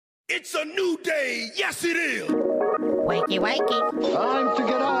It's a new day. Yes, it is. Wakey, wakey. Time to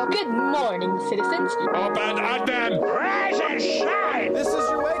get up. Good morning, citizens. Up and at them. Rise and shine. This is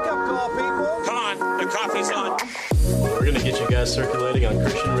your wake-up call, people. Come on, the coffee's on. We're going to get you guys circulating on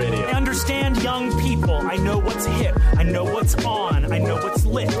Christian radio. I understand young people. I know what's hip. I know what's on. I know what's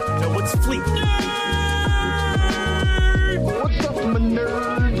lit. I know what's fleet. What's up, my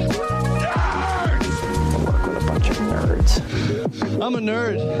nerds? Nerds! Work with a bunch of nerds. I'm a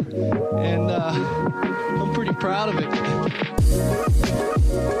nerd, and I'm pretty proud of it.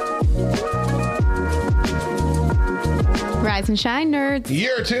 Rise and shine, nerds.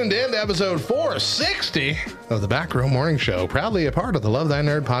 You're tuned in to episode 460 of the Back Row Morning Show, proudly a part of the Love Thy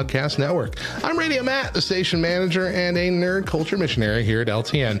Nerd podcast network. I'm Radio Matt, the station manager and a nerd culture missionary here at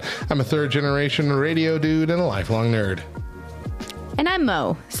LTN. I'm a third-generation radio dude and a lifelong nerd. And I'm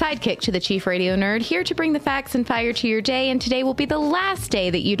Mo, sidekick to the chief radio nerd, here to bring the facts and fire to your day. And today will be the last day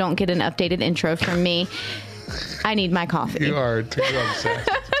that you don't get an updated intro from me. I need my coffee. You are too obsessed.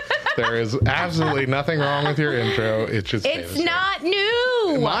 There is absolutely nothing wrong with your intro. It's not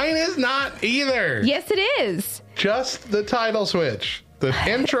new. Mine is not either. Yes, it is. Just the title switch. The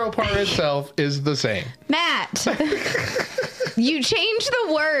intro part itself is the same. Matt, you changed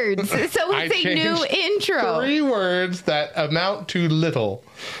the words, so it's a new intro. 3 words that amount to little.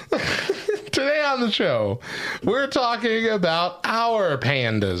 Today on the show, we're talking about our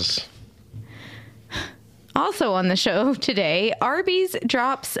pandas. Also on the show today, Arby's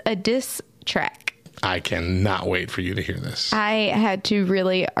drops a diss track. I cannot wait for you to hear this. I had to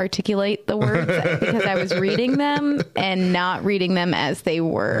really articulate the words because I was reading them and not reading them as they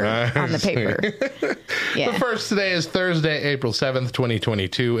were on the paper. Yeah. The first today is Thursday, April 7th,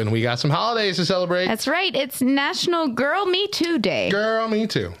 2022, and we got some holidays to celebrate. That's right. It's National Girl Me Too Day. Girl Me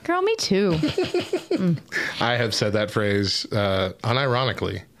Too. Girl Me Too. I have said that phrase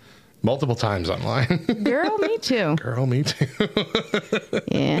unironically multiple times online. Girl, me too. Girl, me too.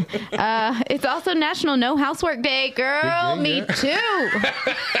 Yeah. It's also National No Housework Day. Girl, me too.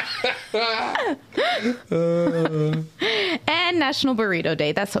 And National Burrito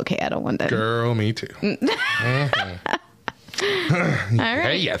Day. That's okay. I don't want that. Girl, me too. Mm-hmm. All right.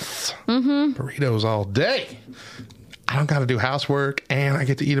 Hey, yes. Mm-hmm. Burritos all day. I don't got to do housework and I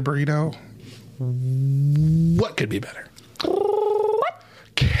get to eat a burrito. What could be better?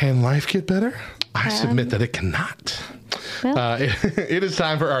 Can life get better? I submit that it cannot. Well. It is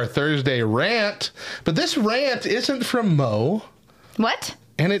time for our Thursday rant, but this rant isn't from Mo. What?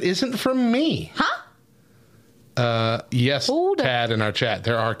 And it isn't from me. Huh? Yes, Tad in our chat.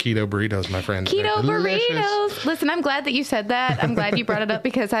 There are keto burritos, my friend. Keto burritos. Listen, I'm glad that you said that. I'm glad you brought it up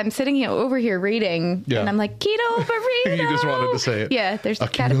because I'm sitting over here reading, and I'm like, keto burrito. You just wanted to say it. Yeah, there's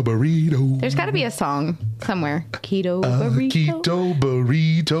keto burrito. There's got to be a song somewhere. Keto burrito. Keto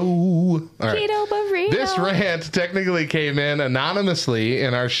burrito. All right. Keto burrito. This rant technically came in anonymously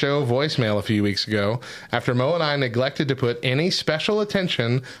in our show voicemail a few weeks ago after Mo and I neglected to put any special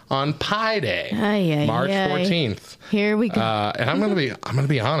attention on Pi Day, March 14th. Here we go. And I'm gonna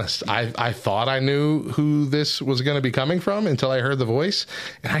be honest. I thought I knew who this was going to be coming from until I heard the voice,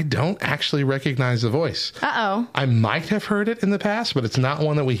 and I don't actually recognize the voice. Uh-oh. I might have heard it in the past, but it's not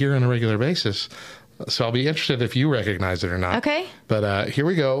one that we hear on a regular basis. So I'll be interested if you recognize it or not. Okay. But here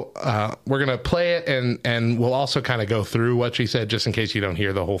we go. We're going to play it, and we'll also kind of go through what she said just in case you don't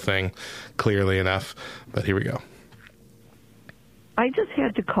hear the whole thing clearly enough. But here we go. I just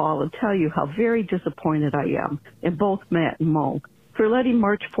had to call and tell you how very disappointed I am in both Matt and Mo for letting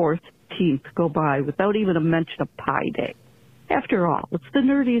March 14th go by without even a mention of Pi Day. After all, it's the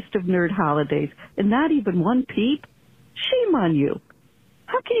nerdiest of nerd holidays, and not even one peep? Shame on you.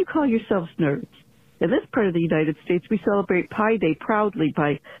 How can you call yourselves nerds? In this part of the United States, we celebrate Pi Day proudly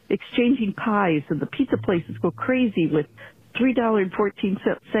by exchanging pies, and the pizza places go crazy with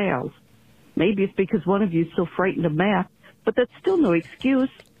 $3.14 sales. Maybe it's because one of you is so frightened of math, but that's still no excuse.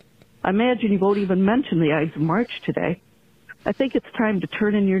 I imagine you won't even mention the Ides of March today. I think it's time to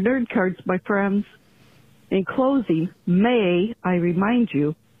turn in your nerd cards, my friends. In closing, I remind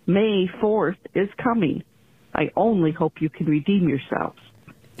you, May 4th is coming. I only hope you can redeem yourselves.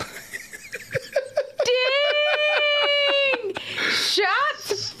 Ding!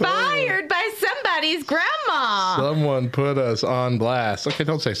 Shots fired by somebody's grandma. Someone put us on blast. Okay,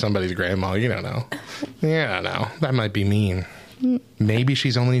 don't say somebody's grandma. You don't know. Yeah, I know. That might be mean. Maybe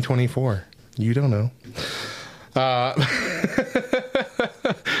she's only 24. You don't know.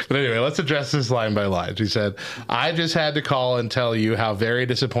 But anyway, let's address this line by line. She said, I just had to call and tell you how very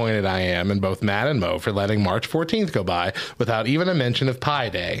disappointed I am in both Matt and Mo for letting March 14th go by without even a mention of Pi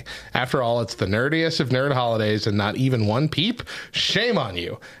Day. After all, it's the nerdiest of nerd holidays and not even one peep. Shame on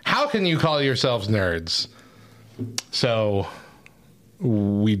you. How can you call yourselves nerds? So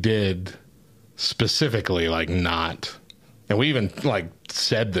we did specifically not, and we even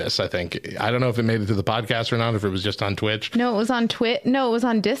said this, I think. I don't know if it made it to the podcast or not, if it was just on Twitch. No, it was on No, it was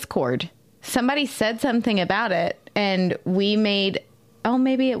on Discord. Somebody said something about it, and we made... Oh,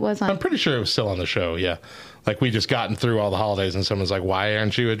 maybe it was on... I'm pretty sure it was still on the show, yeah. We just gotten through all the holidays, and someone's like, why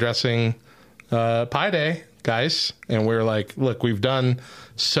aren't you addressing Pi Day, guys? And we're like, look, we've done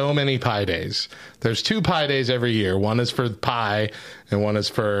so many Pi Days. There's 2 Pi Days every year. One is for pi, and one is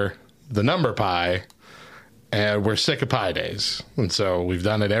for the number pi. And we're sick of Pi Days. And so we've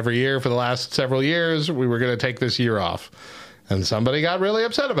done it every year for the last several years. We were going to take this year off. And somebody got really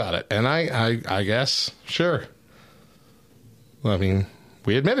upset about it. And I guess, sure. Well, I mean,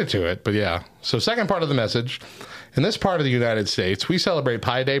 we admitted to it, but yeah. So second part of the message. In this part of the United States, we celebrate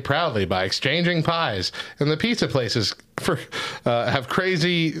Pi Day proudly by exchanging pies. And the pizza places have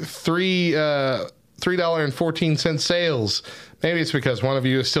crazy $3.14 sales. Maybe it's because one of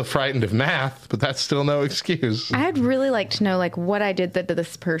you is still frightened of math, but that's still no excuse. I'd really like to know what I did to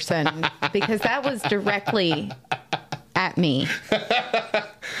this person, because that was directly at me.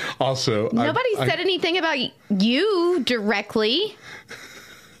 Also, nobody said anything about you directly.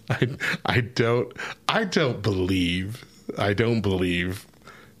 I don't believe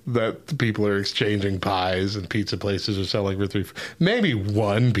that people are exchanging pies and pizza places are selling for $3. Maybe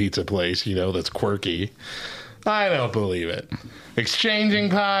one pizza place, that's quirky. I don't believe it.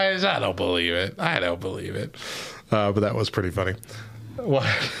 Exchanging pies? I don't believe it. But that was pretty funny. What?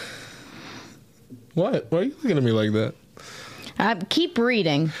 Why are you looking at me like that? Keep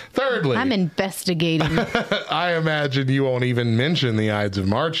reading. Thirdly, I'm investigating. I imagine you won't even mention the Ides of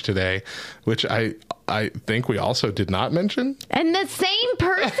March today, which I think we also did not mention. And the same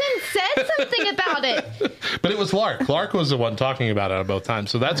person said something about it. But it was Lark. Lark was the one talking about it at both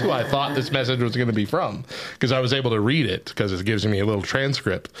times. So that's who I thought this message was going to be from, because I was able to read it, because it gives me a little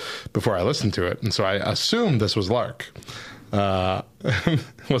transcript before I listened to it. And so I assumed this was Lark.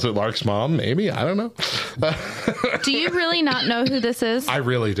 Was it Lark's mom? Maybe. I don't know. Do you really not know who this is? I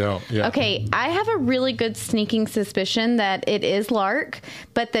really don't. Yeah. Okay. I have a really good sneaking suspicion that it is Lark,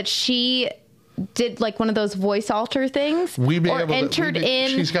 but that she did one of those voice alter things.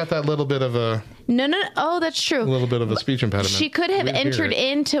 She's got that little bit of a... No. Oh, that's true. A little bit of a speech impediment. She could have entered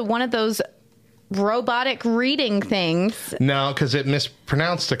into one of those robotic reading things. No, because it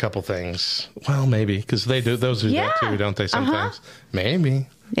mispronounced a couple things. Well, maybe, because they do. Those do that too, don't they? Sometimes. Maybe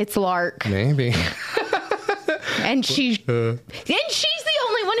it's Lark. Maybe. And she's the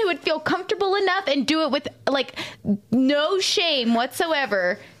only one who would feel comfortable enough and do it with no shame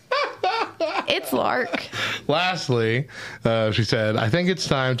whatsoever. It's Lark. Lastly, she said, I think it's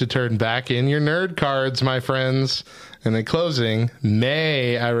time to turn back in your nerd cards, my friends. And in closing,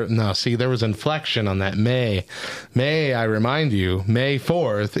 there was inflection on that May. May I remind you, May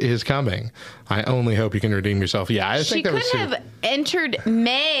 4th is coming. I only hope you can redeem yourself. Yeah, I think there was... She could have entered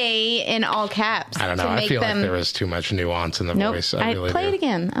May in all caps. I don't know. I feel like there was too much nuance in the voice. I really play it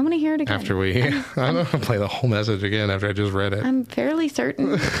again. I want to hear it again. After I don't want to play the whole message again after I just read it. I'm fairly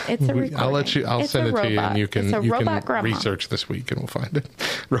certain it's a recording. I'll send it to you, and you can grandma. research this week, and we'll find it.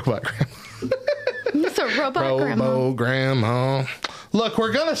 Robot grandma. It's a robot grandma. Grandma. Look,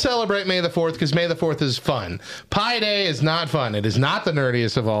 we're going to celebrate May the 4th because May the 4th is fun. Pi Day is not fun. It is not the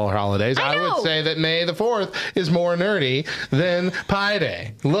nerdiest of all holidays. I would say that May the 4th is more nerdy than Pi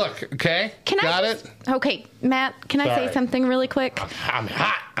Day. Look, okay? Got it? Okay, Matt, can I say something really quick? I'm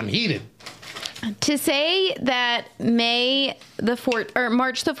hot. I'm heated. To say that March the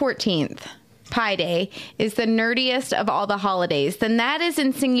 14th, Pi Day, is the nerdiest of all the holidays, then that is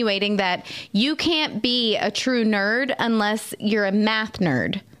insinuating that you can't be a true nerd unless you're a math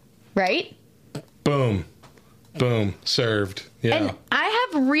nerd, right? Boom. Served. Yeah. And I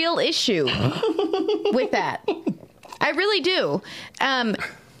have real issue with that. I really do.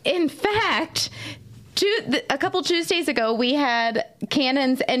 In fact, a couple Tuesdays ago, we had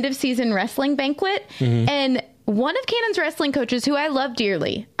Cannon's end of season wrestling banquet, and one of Cannon's wrestling coaches, who I love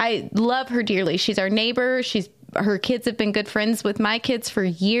dearly, I love her dearly. She's our neighbor. Her kids have been good friends with my kids for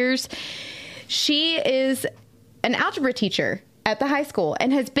years. She is an algebra teacher at the high school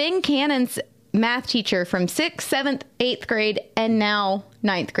and has been Cannon's math teacher from 6th, 7th, 8th grade, and now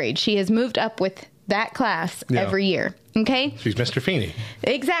 9th grade. She has moved up with that class every year. Okay? She's Mr. Feeney.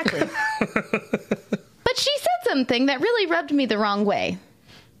 Exactly. But she said something that really rubbed me the wrong way.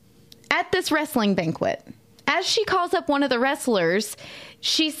 at this wrestling banquet. As she calls up one of the wrestlers,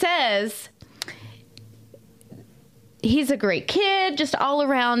 she says, he's a great kid, just all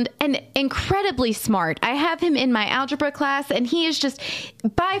around, and incredibly smart. I have him in my algebra class, and he is just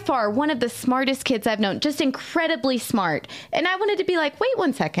by far one of the smartest kids I've known. Just incredibly smart. And I wanted to be like, wait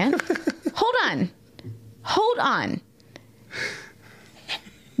 1 second. Hold on.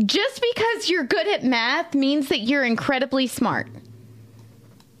 Just because you're good at math means that you're incredibly smart.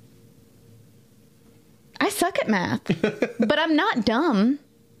 I suck at math, but I'm not dumb.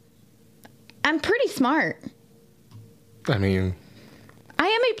 I'm pretty smart. I am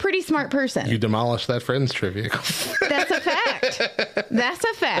a pretty smart person. You demolished that Friends trivia. That's a fact.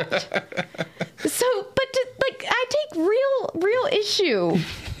 So, I take real issue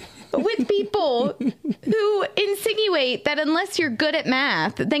with people who insinuate that unless you're good at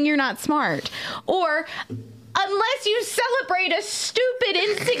math, then you're not smart. Or unless you celebrate a stupid,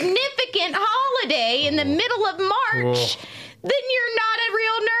 insignificant holiday in the middle of March, then you're not a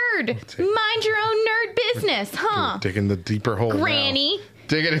real nerd. Mind your own nerd business, huh? Digging the deeper hole Granny. now.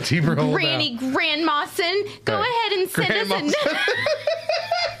 Digging a deeper hole Granny now. Grandmawson. Go ahead and send us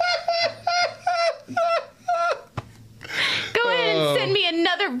Go ahead and send me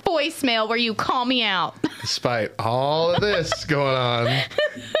another voicemail where you call me out. Despite all of this going on,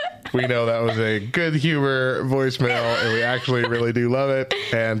 we know that was a good humor voicemail, and we actually really do love it.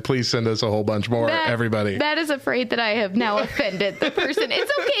 And please send us a whole bunch more, everybody. That is afraid that I have now offended the person.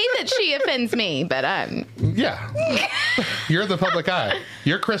 It's okay that she offends me, but I'm... Yeah. You're the public eye.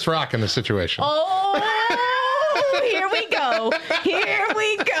 You're Chris Rock in this situation. Oh, here we go.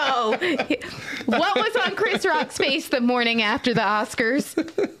 What was on Chris Rock's face the morning after the Oscars?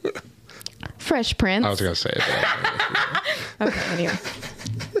 Fresh Prince. I was going to say it. Okay, anyway.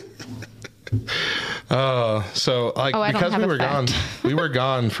 Because we were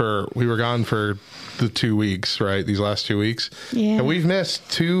gone for the 2 weeks, right? These last 2 weeks. Yeah. And we've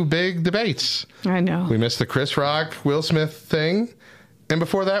missed 2 big debates. I know. We missed the Chris Rock, Will Smith thing. And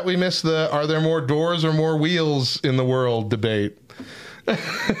before that, we missed the are there more doors or more wheels in the world debate.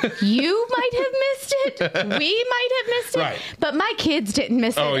 You might have missed it. We might have missed it. Right. But my kids didn't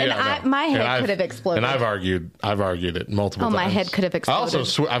miss it. My head could have exploded. And I've argued it multiple times. My head could have exploded.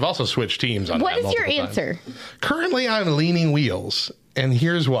 I've also switched teams on What that. What is your answer? Currently, I'm leaning wheels. And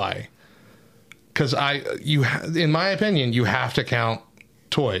here's why. Because in my opinion, you have to count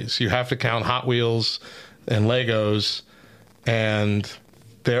toys. You have to count Hot Wheels and Legos. And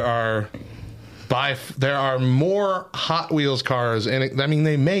there are more Hot Wheels cars, and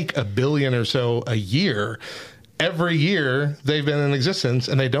they make 1 billion or so a year. Every year they've been in existence,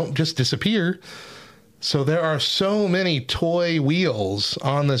 and they don't just disappear. So there are so many toy wheels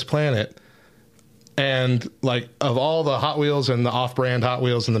on this planet, and of all the Hot Wheels and the off-brand Hot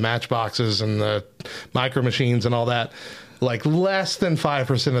Wheels and the Matchboxes and the Micro Machines and all that, less than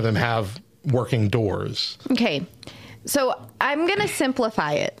 5% of them have working doors. Okay, so I'm gonna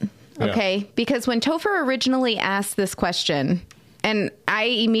simplify it. Okay, yeah. Because when Topher originally asked this question, and I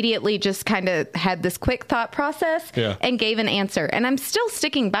immediately just kind of had this quick thought process and gave an answer. And I'm still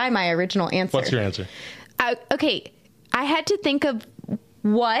sticking by my original answer. What's your answer? Okay, I had to think of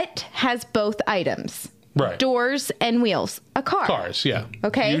what has both items. Right. Doors and wheels. A car. Cars, yeah.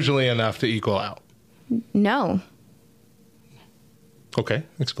 Okay. Usually enough to equal out. No. Okay,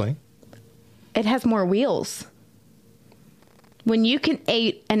 explain. It has more wheels. When you can,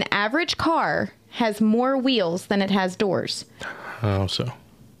 an average car has more wheels than it has doors. How so?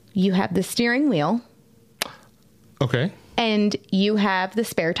 You have the steering wheel. Okay. And you have the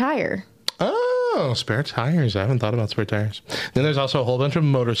spare tire. Oh, spare tires. I haven't thought about spare tires. Then there's also a whole bunch of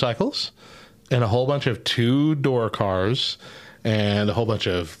motorcycles and a whole bunch of 2-door cars and a whole bunch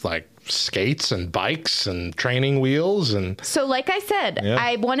of skates and bikes and training wheels. And so like I said,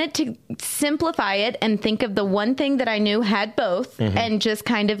 I wanted to simplify it and think of the one thing that I knew had both and just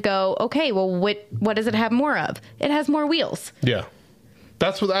kind of go, okay, well, what does it have more of? It has more wheels. Yeah.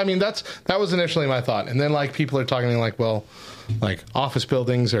 That's what that was initially my thought. And then people are talking office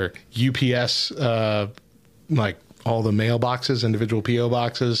buildings or UPS, all the mailboxes, individual PO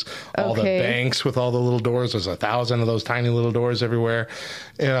boxes, all the banks with all the little doors. There's 1,000 of those tiny little doors everywhere.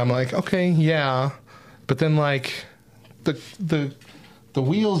 And I'm like, okay, yeah. But then the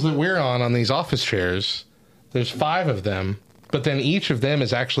wheels that we're on these office chairs, there's 5 of them, but then each of them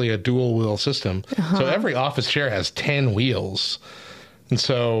is actually a dual wheel system. So every office chair has 10 wheels. And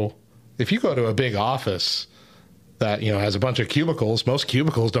so if you go to a big office that, has a bunch of cubicles, most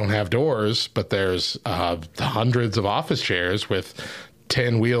cubicles don't have doors, but there's hundreds of office chairs with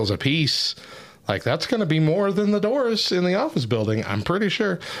 10 wheels apiece. Like, that's going to be more than the doors in the office building, I'm pretty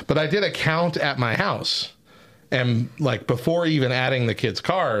sure. But I did a count at my house. And, like, before even adding the kids'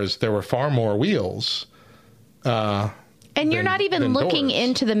 cars, there were far more wheels. And you're not even looking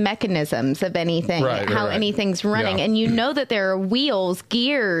into the mechanisms of anything, how anything's running. Yeah. And you know that there are wheels,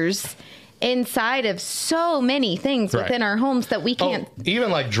 gears inside of so many things within our homes that we can't.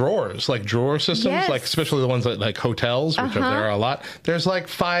 Even like drawers, like drawer systems, like especially the ones that like hotels, which there are a lot. There's like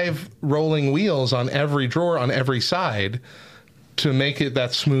 5 rolling wheels on every drawer on every side to make it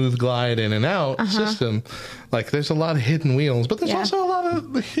that smooth glide in and out system. Like, there's a lot of hidden wheels, but there's also a lot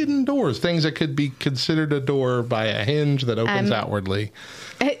of hidden doors, things that could be considered a door by a hinge that opens outwardly.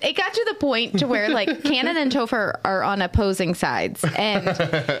 It got to the point to where, like, Cannon and Topher are on opposing sides, and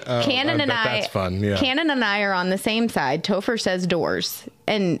Cannon and I, that's fun. Yeah. Cannon and I are on the same side. Topher says doors,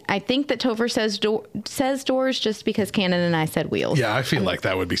 and I think that Topher says doors just because Cannon and I said wheels. Yeah, I feel like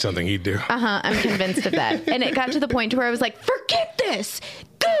that would be something he'd do. I'm convinced of that. And it got to the point to where I was like, forget this.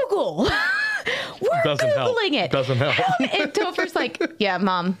 Google. We're Googling it. Doesn't help. And Topher's like, yeah,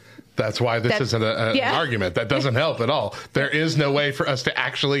 Mom. That's why this isn't an argument. That doesn't help at all. There is no way for us to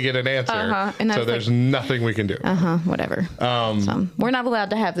actually get an answer. And so there's nothing we can do. Whatever. So we're not allowed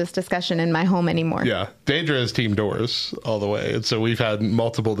to have this discussion in my home anymore. Yeah. Daedra is team doors all the way. And so we've had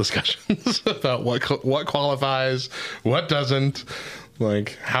multiple discussions about what qualifies, what doesn't.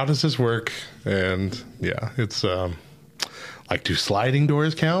 Like, how does this work? And yeah, it's... like, do sliding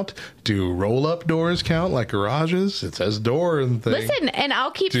doors count? Do roll-up doors count like garages? It says door and thing. Listen, and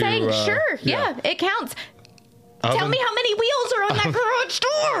I'll keep saying, sure, yeah, it counts. Tell me how many wheels are on that garage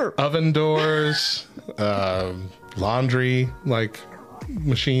door. Oven doors, laundry, like,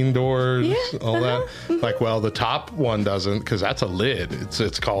 machine doors, all that. Like, well, the top one doesn't, because that's a lid.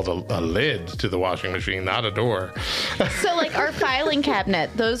 It's called a lid to the washing machine, not a door. So, like, our filing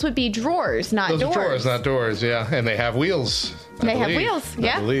cabinet, those would be drawers, not doors. Those are drawers, not doors, yeah. And they have wheels. They have wheels,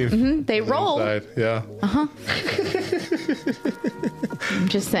 yeah. I believe. They roll. Inside, yeah. I'm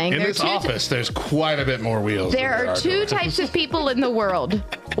just saying. In this office, there's quite a bit more wheels. There are 2 types of people in the world.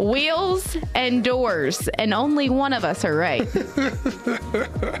 Wheels and doors. And only one of us are right.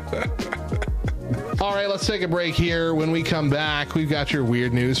 All right, let's take a break here. When we come back, we've got your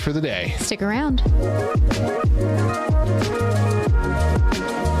weird news for the day. Stick around.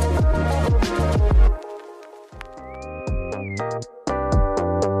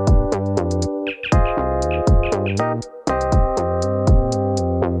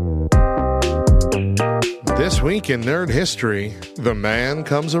 This week in Nerd History, the man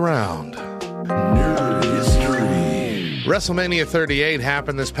comes around. Nerd History. WrestleMania 38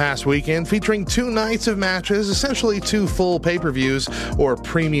 happened this past weekend, featuring 2 nights of matches, essentially 2 full pay-per-views or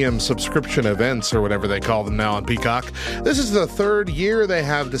premium subscription events or whatever they call them now on Peacock. This is the 3rd year they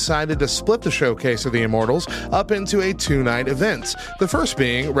have decided to split the Showcase of the Immortals up into a 2-night event. The first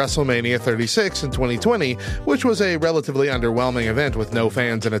being WrestleMania 36 in 2020, which was a relatively underwhelming event with no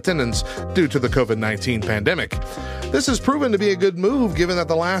fans in attendance due to the COVID-19 pandemic. This has proven to be a good move given that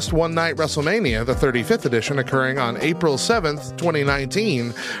the last one-night WrestleMania, the 35th edition occurring on April 7th,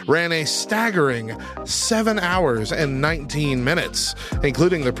 2019, ran a staggering 7 hours and 19 minutes,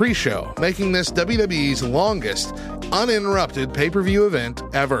 including the pre-show, making this WWE's longest, uninterrupted pay-per-view event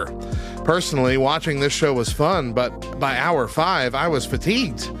ever. Personally, watching this show was fun, but by hour 5, I was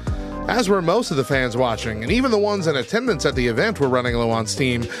fatigued. As were most of the fans watching, and even the ones in attendance at the event were running low on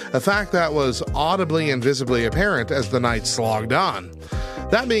steam, a fact that was audibly and visibly apparent as the night slogged on.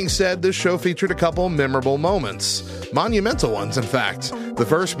 That being said, this show featured a couple memorable moments. Monumental ones, in fact. The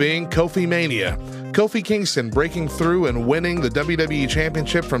first being Kofi Mania. Kofi Kingston breaking through and winning the WWE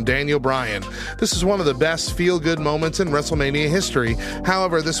Championship from Daniel Bryan. This is one of the best feel-good moments in WrestleMania history.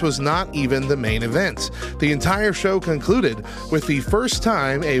 However, this was not even the main event. The entire show concluded with the first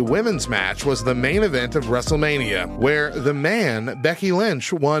time a women's match was the main event of WrestleMania, where the man, Becky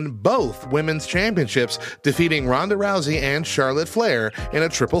Lynch, won both women's championships, defeating Ronda Rousey and Charlotte Flair in a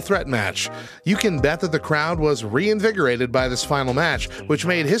triple threat match. You can bet that the crowd was reinvigorated by this final match, which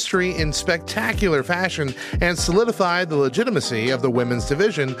made history in spectacular fashion and solidified the legitimacy of the women's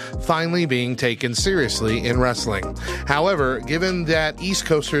division finally being taken seriously in wrestling. However, given that East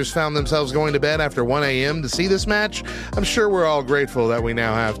Coasters found themselves going to bed after 1 a.m. to see this match, I'm sure we're all grateful that we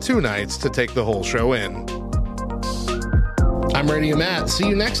now have 2 nights to take the whole show in. I'm Radio Matt. See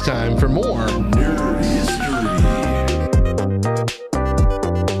you next time for more Nerd History.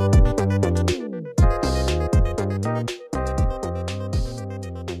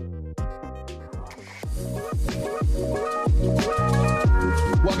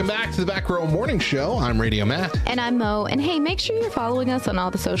 Welcome back back to the Back Row Morning Show. I'm Radio Matt. And I'm Mo. And hey, make sure you're following us on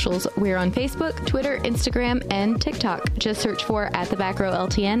all the socials. We're on Facebook, Twitter, Instagram, and TikTok. Just search for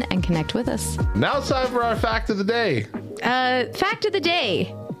 @TheBackRowLTN and connect with us. Now it's time for our fact of the day. Fact of the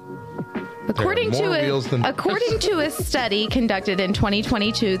day. According to a study conducted in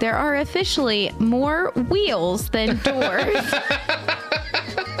 2022, there are officially more wheels than doors.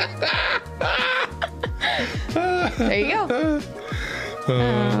 There you go.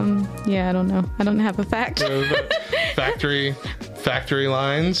 Yeah, I don't know. I don't have a fact. Factory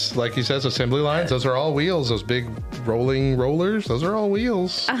lines, like he says, assembly lines. Those are all wheels. Those big rolling rollers. Those are all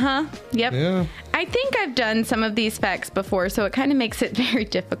wheels. Uh-huh. Yep. Yeah. I think I've done some of these facts before, so it kind of makes it very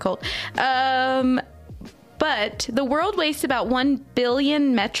difficult. But the world wastes about 1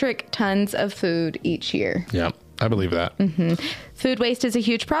 billion metric tons of food each year. Yeah, I believe that. Mm-hmm. Food waste is a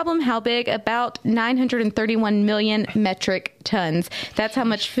huge problem. How big? About 931 million metric tons. That's how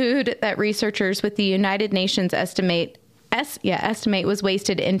much food that researchers with the United Nations estimate was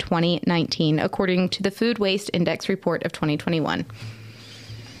wasted in 2019, according to the Food Waste Index report of 2021.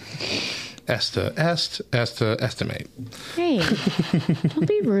 Estimate. Hey, don't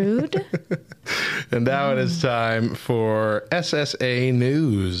be rude. And now it is time for SSA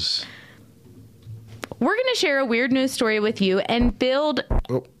News. We're going to share a weird news story with you and build...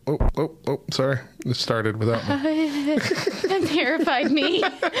 Oh, sorry. It started without me. That terrified me.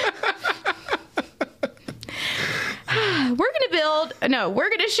 We're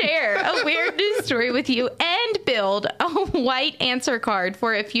going to share a weird news story with you and build a white answer card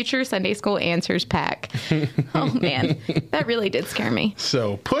for a future Sunday School Answers pack. Oh, man. That really did scare me.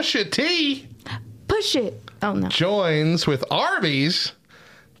 So, Pusha T. Push it. Oh, no. Joins with Arby's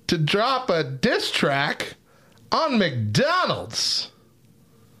to drop a diss track on McDonald's.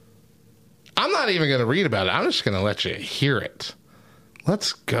 I'm not even going to read about it. I'm just going to let you hear it.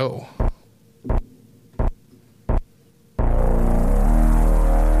 Let's go.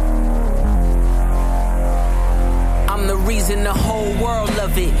 I'm the reason the whole world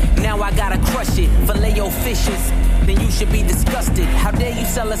love it. Now I gotta crush it. Filet-O-Fishes, then you should be disgusted. How dare you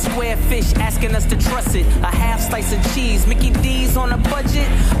sell a square fish, asking us to trust it? A half slice of cheese, Mickey D's on a budget.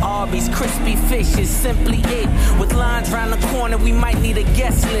 Arby's crispy fish is simply it. With lines round the corner, we might need a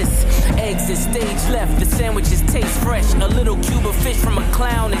guest list. Eggs is stage left, the sandwiches taste fresh. A little cube of fish from a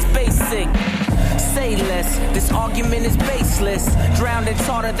clown is basic. Say less, this argument is baseless. Drowned in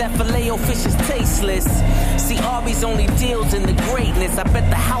tartar, that Filet-O-Fish is tasteless. See, Arby's only deals in the greatness. I bet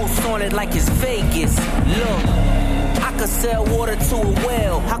the house on it like it's Vegas. Look, I could sell water to a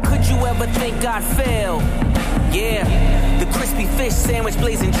well. How could you ever think I'd fail? Yeah, the crispy fish sandwich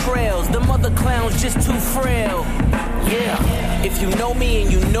blazing trails. The mother clown's just too frail. Yeah, if you know me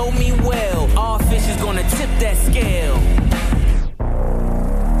and you know me well, our fish is gonna tip that scale.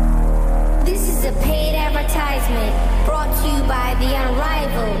 This is a paid advertisement brought to you by the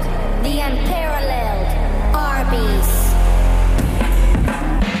unrivaled, the unparalleled Arby's.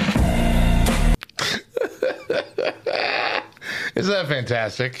 Isn't that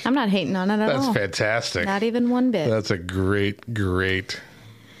fantastic? I'm not hating on it at all. That's fantastic. Not even one bit. That's a great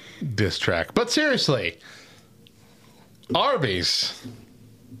diss track. But seriously, Arby's.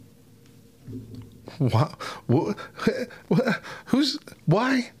 Why?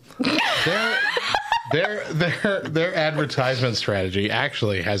 Their advertisement strategy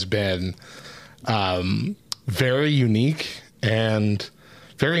actually has been very unique and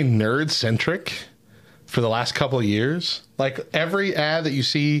very nerd centric for the last couple of years. Like every ad that you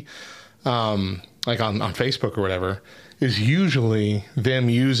see, like on Facebook or whatever, is usually them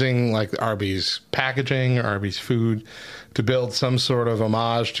using like Arby's packaging or Arby's food to build some sort of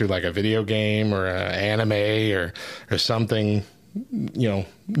homage to like a video game or an anime or something, you know,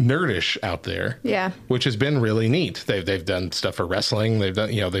 nerdish out there. Yeah. Which has been really neat. They've done stuff for wrestling. They've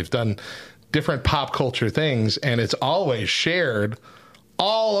done different pop culture things, and it's always shared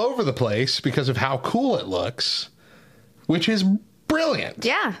all over the place because of how cool it looks, which is brilliant.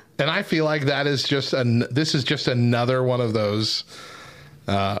 Yeah. And I feel like this is just another one of those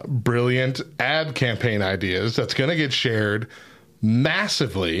brilliant ad campaign ideas that's going to get shared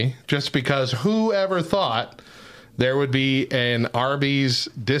massively just because whoever thought there would be an Arby's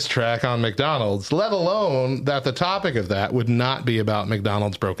diss track on McDonald's, let alone that the topic of that would not be about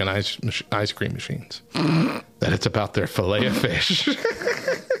McDonald's broken ice cream machines. That it's about their Filet-O-Fish.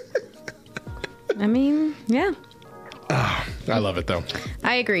 I mean, yeah. Oh, I love it, though.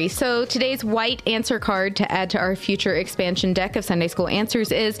 I agree. So today's white answer card to add to our future expansion deck of Sunday School answers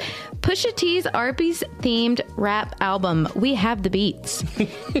is Pusha T's Arby's themed rap album, We Have the Beats.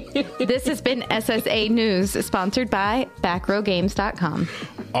 This has been SSA News, sponsored by BackRowGames.com.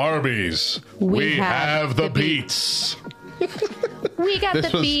 Arby's, we have the beats. We got This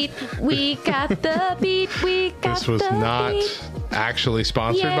the was- beat. We got the beat. We got This was the not beat. actually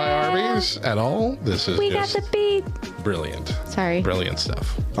sponsored by Yeah. Arby's at all. This is We got just the beat. brilliant. Sorry. Brilliant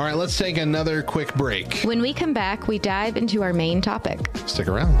stuff. All right, let's take another quick break. When we come back, we dive into our main topic. Stick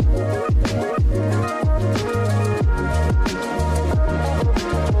around.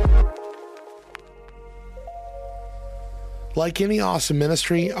 Like any awesome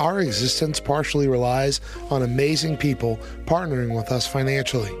ministry, our existence partially relies on amazing people partnering with us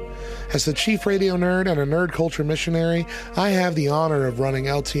financially. As the chief radio nerd and a nerd culture missionary, I have the honor of running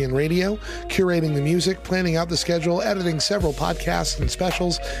LTN Radio, curating the music, planning out the schedule, editing several podcasts and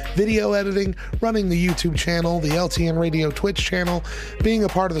specials, video editing, running the YouTube channel, the LTN Radio Twitch channel, being a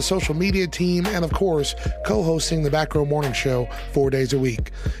part of the social media team, and of course, co-hosting the Back Row Morning Show 4 days a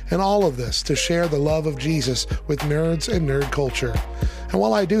week. And all of this to share the love of Jesus with nerds and nerd culture. And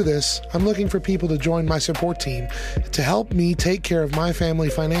while I do this, I'm looking for people to join my support team to help me take care of my family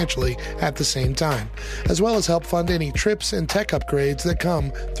financially at the same time, as well as help fund any trips and tech upgrades that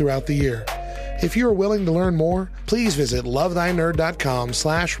come throughout the year. If you are willing to learn more, please visit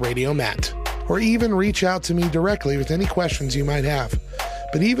lovethynerd.com/radiomatt, or even reach out to me directly with any questions you might have.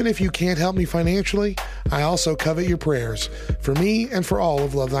 But even if you can't help me financially, I also covet your prayers for me and for all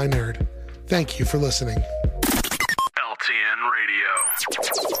of Love Thy Nerd. Thank you for listening. LTN Radio.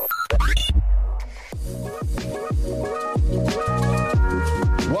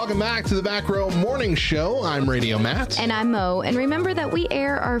 Welcome back to the Back Row Morning Show. I'm Radio Matt. And I'm Mo. And remember that we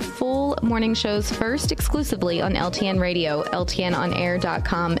air our full morning shows first exclusively on LTN Radio,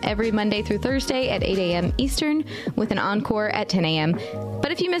 ltnonair.com, every Monday through Thursday at 8 a.m. Eastern, with an encore at 10 a.m.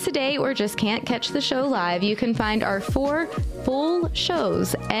 But if you miss a day or just can't catch the show live, you can find our 4 full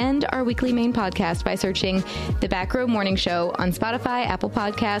shows and our weekly main podcast by searching The Back Row Morning Show on Spotify, Apple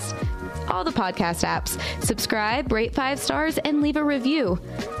Podcasts, all the podcast apps. Subscribe, rate 5 stars, and leave a review.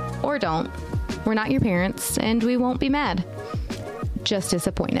 Or don't. We're not your parents, and we won't be mad. Just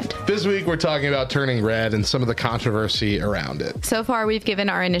disappointed. This week we're talking about Turning Red and some of the controversy around it. So far, we've given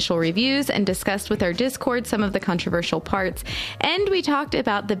our initial reviews and discussed with our Discord some of the controversial parts. And we talked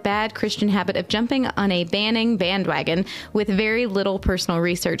about the bad Christian habit of jumping on a banning bandwagon with very little personal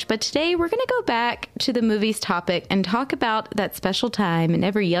research. But today we're going to go back to the movie's topic and talk about that special time in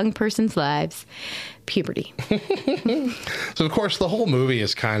every young person's lives. Puberty. So, of course, the whole movie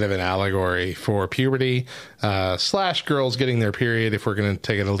is kind of an allegory for puberty / girls getting their period, if we're going to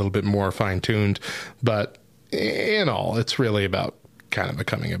take it a little bit more fine-tuned. But in all, it's really about kind of a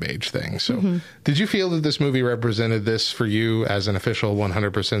coming-of-age thing. So did you feel that this movie represented this for you as an official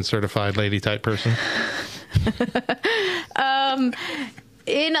 100% certified lady-type person?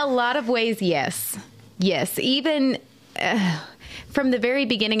 In a lot of ways, yes. Yes. Even... from the very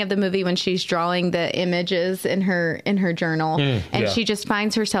beginning of the movie, when she's drawing the images in her journal, and she just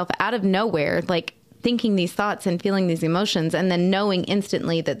finds herself out of nowhere, like thinking these thoughts and feeling these emotions, and then knowing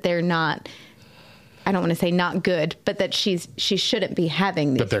instantly that they're not, I don't want to say not good, but that she shouldn't be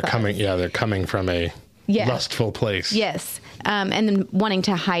having these But they're thoughts. they're coming from a lustful place. Yes. And then wanting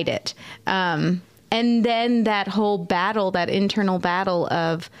to hide it. And then that whole battle, that internal battle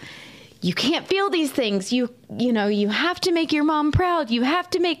of, you can't feel these things. You have to make your mom proud. You have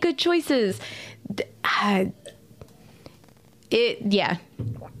to make good choices. I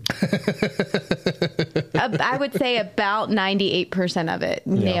would say about 98% of it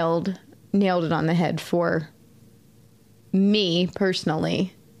nailed it on the head for me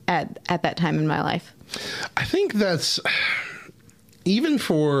personally at that time in my life. I think that's... Even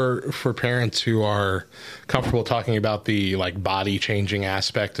for parents who are comfortable talking about the like body changing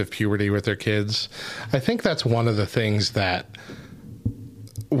aspect of puberty with their kids, I think that's one of the things that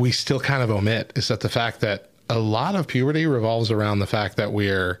we still kind of omit, is that the fact that a lot of puberty revolves around the fact that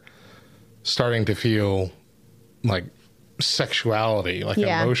we're starting to feel like sexuality, like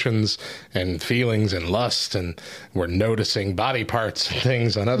emotions and feelings and lust, and we're noticing body parts and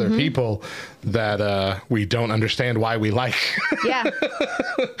things on other people that we don't understand why we like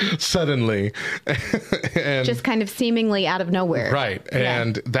suddenly and just kind of seemingly out of nowhere, right?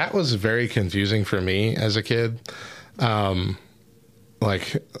 And that was very confusing for me as a kid.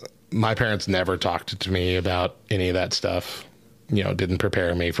 Like, my parents never talked to me about any of that stuff, didn't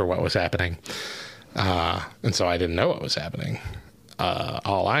prepare me for what was happening. And so I didn't know what was happening.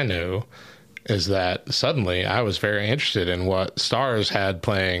 All I knew is that suddenly I was very interested in what stars had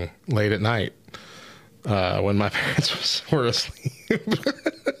playing late at night when my parents were asleep.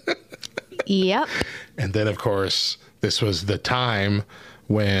 Yep. And then, of course, this was the time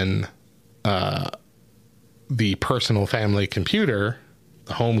when the personal family computer,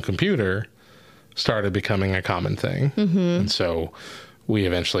 the home computer, started becoming a common thing. Mm-hmm. And so we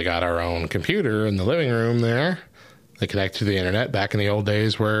eventually got our own computer in the living room there. They connected to the internet. Back in the old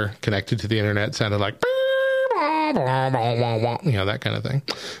days where connected to the internet sounded like, that kind of thing.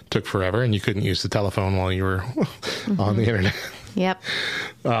 Took forever, and you couldn't use the telephone while you were on the internet. Yep.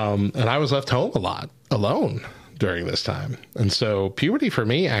 And I was left home a lot, alone during this time. And so puberty for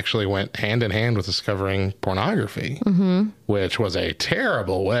me actually went hand in hand with discovering pornography, which was a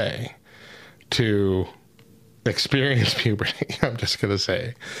terrible way to experience puberty. I'm just going to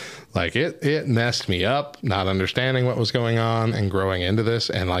say, like, it messed me up, not understanding what was going on and growing into this.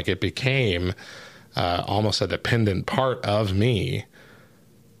 And like, it became almost a dependent part of me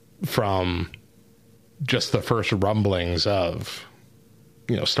from just the first rumblings of,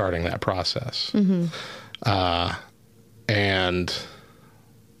 starting that process. And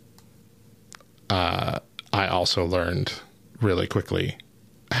I also learned really quickly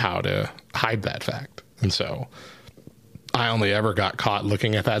how to hide that fact. And so I only ever got caught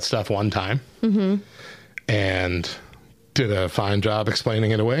looking at that stuff one time and did a fine job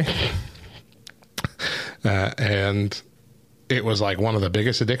explaining it away. And it was like one of the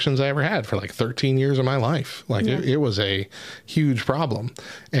biggest addictions I ever had for like 13 years of my life. Like it was a huge problem.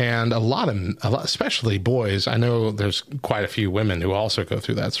 And a lot, especially boys, I know there's quite a few women who also go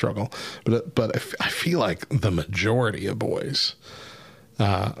through that struggle, but I feel like the majority of boys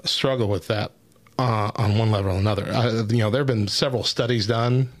struggle with that on one level or another. There have been several studies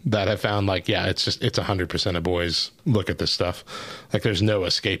done that have found like, it's 100% of boys look at this stuff. Like there's no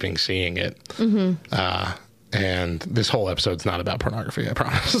escaping seeing it. And this whole episode's not about pornography, I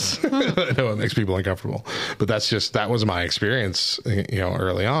promise. I know it makes people uncomfortable, but that was my experience,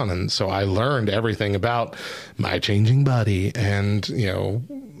 early on. And so I learned everything about my changing body and,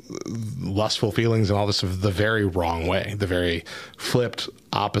 lustful feelings and all this the very wrong way, the very flipped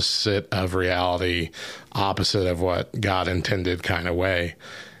opposite of reality, opposite of what God intended kind of way.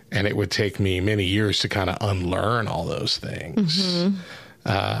 And it would take me many years to kind of unlearn all those things.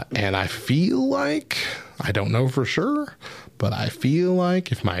 And I feel like, I don't know for sure, but I feel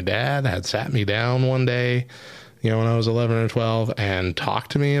like if my dad had sat me down one day, when I was 11 or 12 and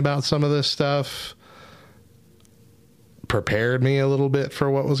talked to me about some of this stuff, prepared me a little bit for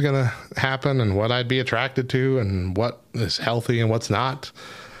what was going to happen and what I'd be attracted to and what is healthy and what's not,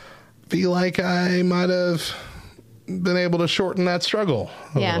 I feel like I might have been able to shorten that struggle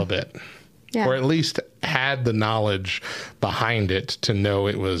a little bit. Yeah. Or at least had the knowledge behind it to know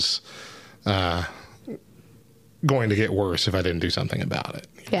it was going to get worse if I didn't do something about it.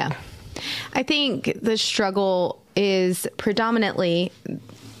 Yeah. I think the struggle is predominantly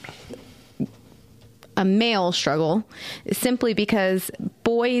a male struggle, simply because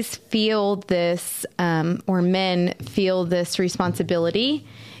boys feel this, or men feel this responsibility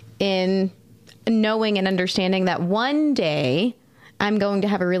in knowing and understanding that one day I'm going to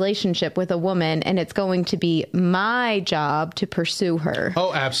have a relationship with a woman and it's going to be my job to pursue her.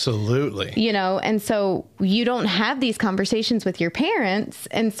 Oh, absolutely. And so you don't have these conversations with your parents.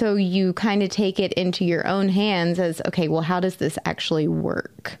 And so you kind of take it into your own hands as, okay, well, how does this actually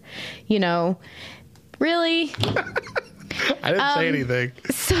work? Really? I didn't say anything.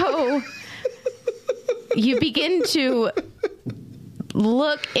 So you begin to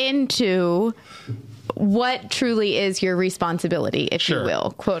look into what truly is your responsibility, if you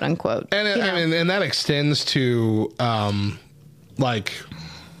will, quote unquote. And that extends to, I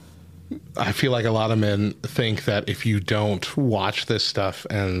feel like a lot of men think that if you don't watch this stuff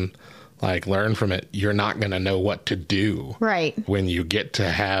and learn from it, you're not going to know what to do. Right. When you get to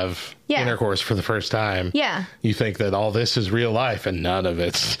have intercourse for the first time. Yeah. You think that all this is real life and none of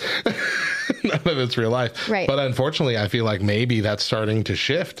it's real life. Right. But unfortunately, I feel like maybe that's starting to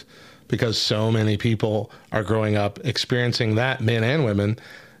shift, because so many people are growing up experiencing that, men and women,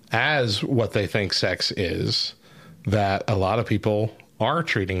 as what they think sex is, that a lot of people are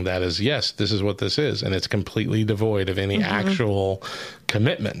treating that as, yes, this is what this is. And it's completely devoid of any actual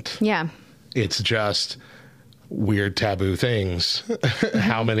commitment. Yeah. It's just weird taboo things.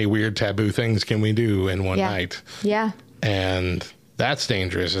 How many weird taboo things can we do in one night? Yeah. And that's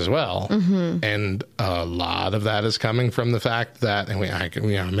dangerous as well. And a lot of that is coming from the fact that, and I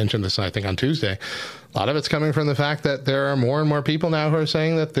mentioned this, I think, on Tuesday, a lot of it's coming from the fact that there are more and more people now who are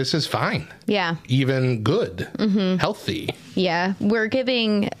saying that this is fine. Yeah. Even good, healthy. Yeah. We're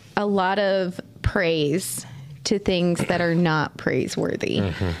giving a lot of praise to things that are not praiseworthy.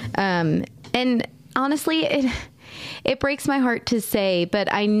 And honestly, it breaks my heart to say,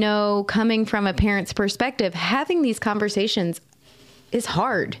 but I know coming from a parent's perspective, having these conversations is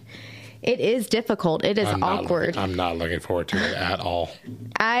hard. It is difficult. It is awkward. I'm not looking forward to it at all.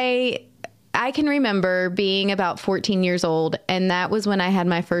 I can remember being about 14 years old, and that was when I had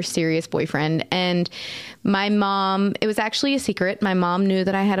my first serious boyfriend. And my mom, it was actually a secret. My mom knew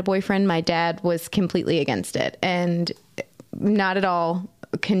that I had a boyfriend. My dad was completely against it and not at all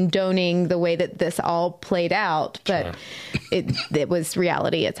condoning the way that this all played out, but it was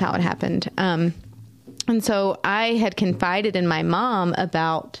reality. It's how it happened. And so I had confided in my mom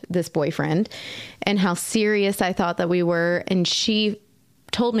about this boyfriend and how serious I thought that we were. And she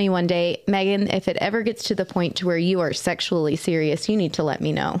told me one day, Megan, if it ever gets to the point to where you are sexually serious, you need to let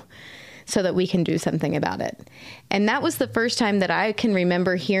me know so that we can do something about it. And that was the first time that I can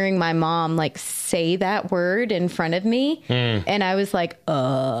remember hearing my mom like say that word in front of me. And I was like,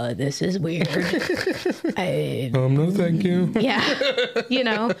 this is weird. No, thank you. Yeah. You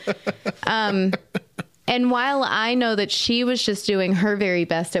know, and while I know that she was just doing her very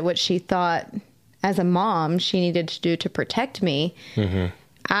best at what she thought as a mom she needed to do to protect me,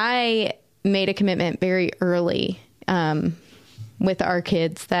 I made a commitment very early with our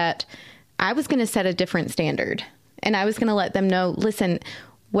kids that I was going to set a different standard. And I was going to let them know, listen,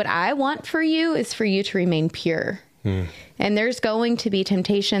 what I want for you is for you to remain pure. And there's going to be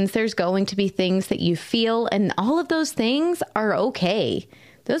temptations. There's going to be things that you feel. And all of those things are okay.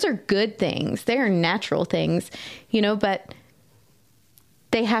 Those are good things. They are natural things, you know, but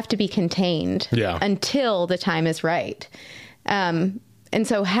they have to be contained until the time is right. And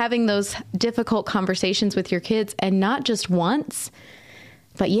so having those difficult conversations with your kids, and not just once,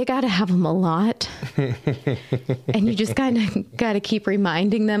 but you got to have them a lot. And you just kind of got to keep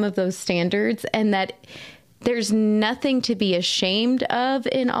reminding them of those standards, and that there's nothing to be ashamed of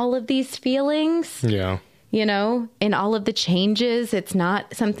in all of these feelings. Yeah. You know, in all of the changes, it's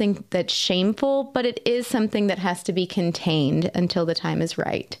not something that's shameful, but it is something that has to be contained until the time is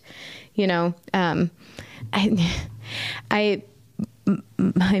right. You know,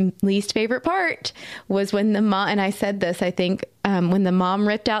 my least favorite part was when the mom, and I said this, I think, when the mom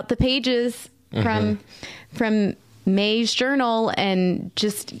ripped out the pages from May's journal and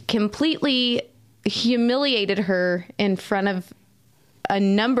just completely humiliated her in front of a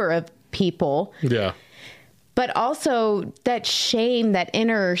number of people. Yeah. But also that shame, that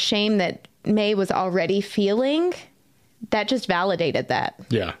inner shame that May was already feeling, that just validated that.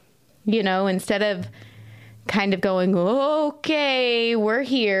 Yeah. You know, instead of kind of going, okay, we're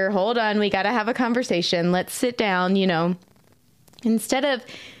here. Hold on. We got to have a conversation. Let's sit down, you know. Instead of,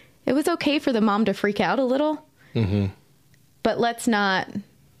 it was okay for the mom to freak out a little, but let's not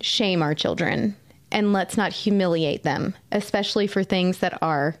shame our children, and let's not humiliate them, especially for things that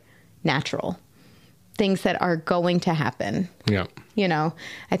are natural, things that are going to happen. Yeah. You know,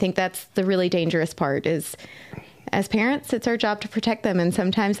 I think that's the really dangerous part is, as parents, it's our job to protect them. And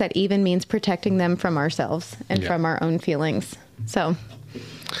sometimes that even means protecting them from ourselves and from our own feelings. So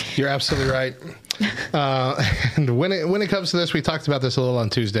you're absolutely right. And when it comes to this, we talked about this a little on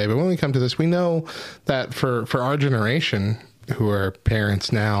Tuesday, but when we come to this, we know that for our generation who are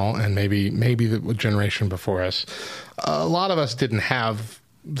parents now, and maybe the generation before us, a lot of us didn't have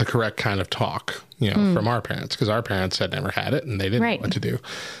the correct kind of talk, you know, from our parents, because our parents had never had it and they didn't know what to do.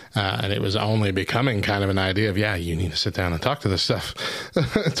 And it was only becoming kind of an idea of, you need to sit down and talk to this stuff,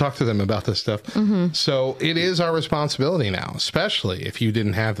 talk to them about this stuff. So it is our responsibility now, especially if you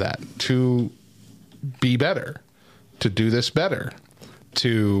didn't have that, to be better, to do this better,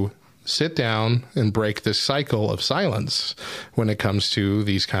 to sit down and break this cycle of silence when it comes to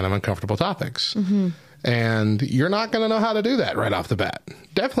these kind of uncomfortable topics. And you're not going to know how to do that right off the bat.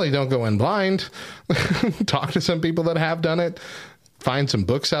 Definitely don't go in blind. Talk to some people that have done it. Find some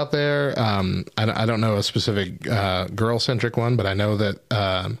books out there. I don't know a specific girl-centric one, but I know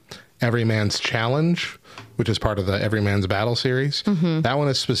that Every Man's Challenge, which is part of the Every Man's Battle series, that one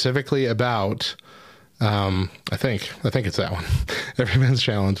is specifically about... I think it's that one. Every Man's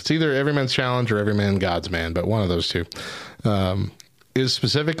Challenge. It's either Every Man's Challenge or Every Man God's Man, but one of those two is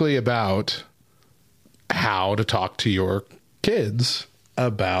specifically about how to talk to your kids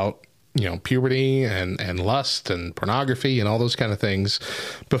about, you know, puberty and lust and pornography and all those kind of things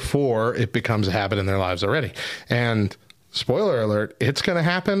before it becomes a habit in their lives already. And spoiler alert, it's going to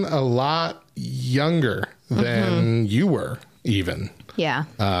happen a lot younger than you were even. Yeah.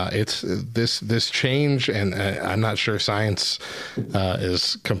 It's this change, and I'm not sure science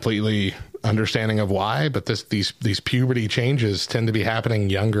is completely understanding of why, but these puberty changes tend to be happening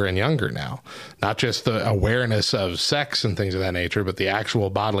younger and younger now. Not just the awareness of sex and things of that nature, but the actual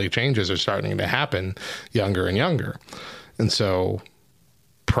bodily changes are starting to happen younger and younger. And so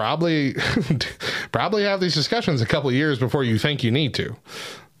probably have these discussions a couple of years before you think you need to,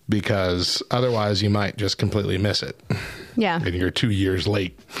 because otherwise you might just completely miss it. Yeah. And you're 2 years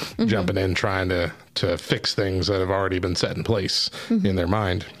late jumping in trying to fix things that have already been set in place in their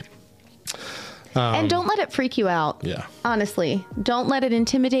mind. And don't let it freak you out. Yeah. Honestly, don't let it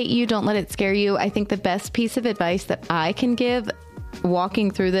intimidate you. Don't let it scare you. I think the best piece of advice that I can give,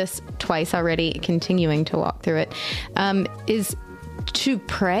 walking through this twice already, continuing to walk through it, is to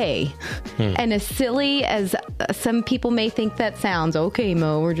pray. And as silly as some people may think that sounds, okay,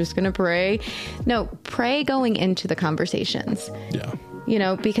 Mo, we're just going to pray. No, pray going into the conversations. Yeah. You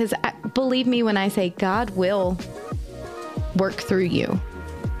know, because believe me when I say God will work through you.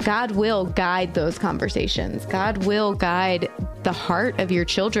 God will guide those conversations. God will guide the heart of your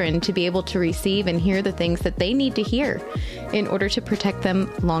children to be able to receive and hear the things that they need to hear in order to protect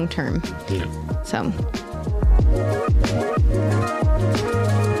them long term. Yeah. So.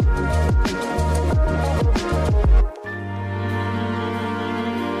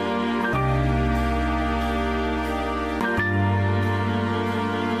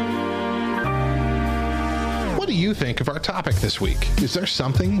 What do you think of our topic this week? Is there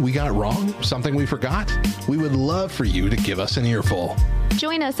something we got wrong? Something we forgot? We would love for you to give us an earful.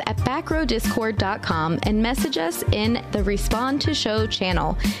 Join us at backrowdiscord.com and message us in the Respond to Show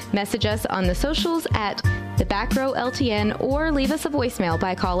channel. Message us on the socials at the Back Row LTN or leave us a voicemail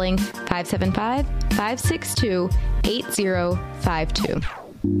by calling 575-562-8052.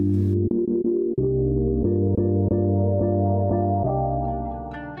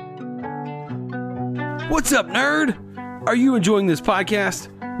 What's up, nerd? Are you enjoying this podcast?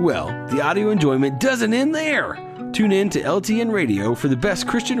 Well, the audio enjoyment doesn't end there. Tune in to LTN Radio for the best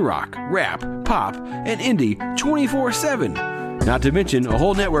Christian rock, rap, pop, and indie 24/7. Not to mention a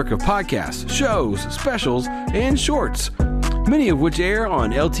whole network of podcasts, shows, specials, and shorts, many of which air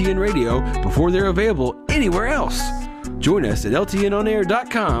on LTN Radio before they're available anywhere else. Join us at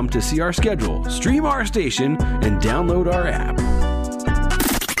ltnonair.com to see our schedule, stream our station, and download our app.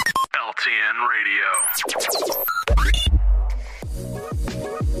 LTN Radio.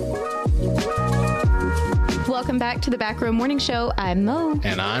 Welcome back to the Back Row Morning Show. I'm Mo.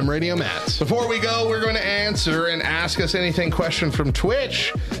 And I'm Radio Matt. Before we go, we're going to answer an Ask Us Anything question from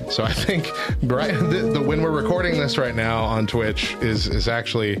Twitch. So I think when we're recording this right now on Twitch is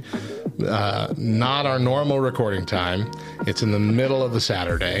actually not our normal recording time. It's in the middle of the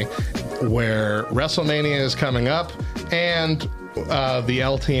Saturday where WrestleMania is coming up and the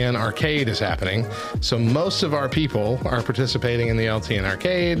LTN Arcade is happening. So most of our people are participating in the LTN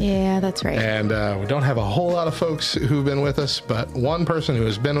Arcade. Yeah, that's right. And we don't have a whole lot of folks who've been with us, but one person who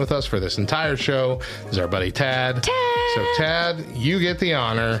has been with us for this entire show is our buddy Tad. So Tad, you get the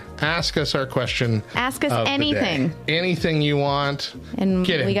honor. Ask us our question. Ask us anything. Anything you want. And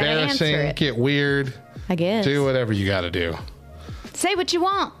get we gotta answer embarrassing, it. get weird. I guess. Do whatever you got to do. Say what you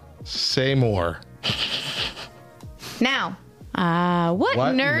want. Say more. Now, what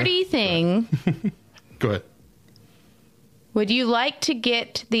nerdy thing Go ahead. would you like to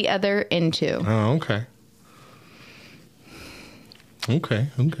get the other into? Oh, okay. Okay.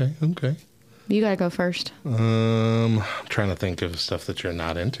 You gotta go first. I'm trying to think of stuff that you're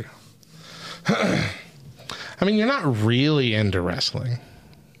not into. I mean, you're not really into wrestling.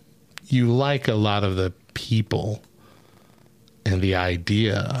 You like a lot of the people and the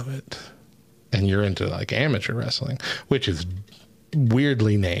idea of it. And you're into like amateur wrestling, which is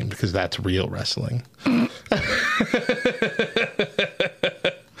weirdly named because that's real wrestling. I'm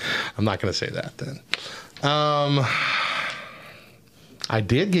not going to say that then. I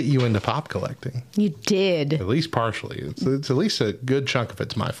did get you into pop collecting. You did. At least partially. It's at least a good chunk of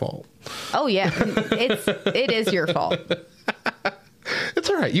it's my fault. Oh yeah, it is your fault. It's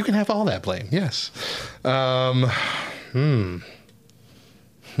all right. You can have all that blame. Yes.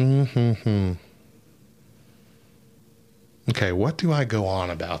 Okay, what do I go on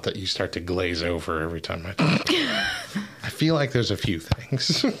about that you start to glaze over every time I talk? I feel like there's a few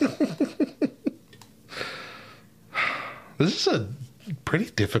things. This is a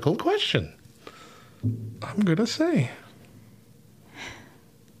pretty difficult question, I'm going to say.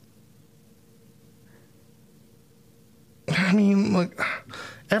 I mean, look,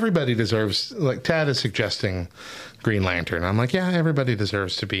 everybody deserves, like Tad is suggesting Green Lantern. I'm like, yeah, everybody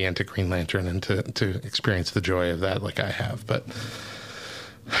deserves to be into Green Lantern and to experience the joy of that like I have. But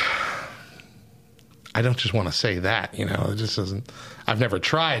I don't just want to say that, you know. It just doesn't. I've never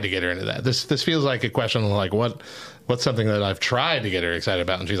tried to get her into that. This feels like a question like what's something that I've tried to get her excited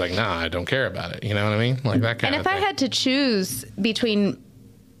about, and she's like, nah, I don't care about it. You know what I mean? Like that kind of thing. And if I had to choose between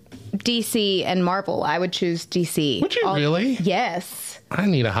DC and Marvel, I would choose DC. Would you really? Yes. I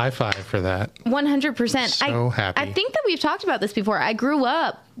need a high five for that. 100%. So happy. I think that we've talked about this before. I grew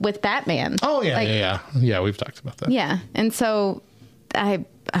up with Batman. Oh yeah, yeah. We've talked about that. Yeah, and so I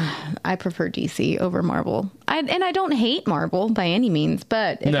prefer DC over Marvel. I don't hate Marvel by any means,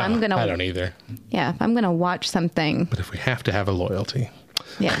 but if I don't either. Yeah, if I'm gonna watch something, but if we have to have a loyalty,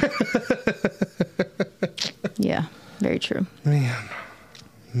 yeah, yeah, very true.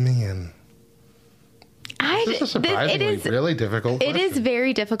 Man. This is a surprisingly really difficult question. It is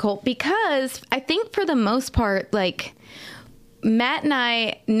very difficult because I think for the most part, like, Matt and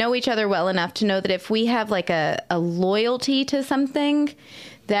I know each other well enough to know that if we have like a loyalty to something,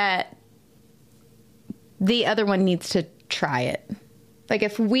 that the other one needs to try it. Like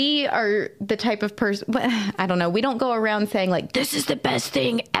if we are the type of person, I don't know, we don't go around saying like, this is the best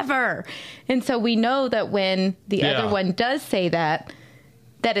thing ever. And so we know that when the other one does say that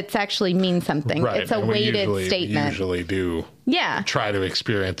it's actually means something. Right. It's a weighted statement. We usually do try to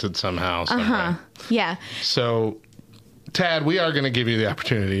experience it somehow. Yeah. So, Tad, we are going to give you the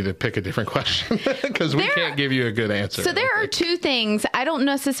opportunity to pick a different question because we can't give you a good answer. So there are two things. I don't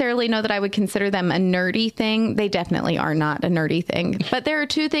necessarily know that I would consider them a nerdy thing. They definitely are not a nerdy thing. But there are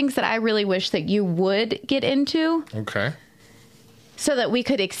two things that I really wish that you would get into. Okay. So that we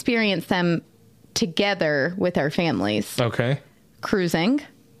could experience them together with our families. Okay. Cruising.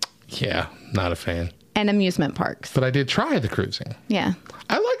 Yeah, not a fan. And amusement parks. But I did try the cruising. Yeah.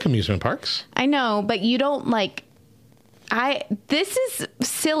 I like amusement parks. I know, but you don't like... This is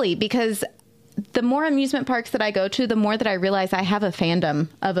silly because the more amusement parks that I go to, the more that I realize I have a fandom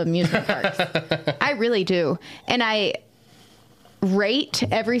of amusement parks. I really do. And I rate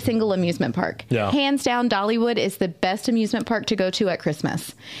every single amusement park. Yeah. Hands down, Dollywood is the best amusement park to go to at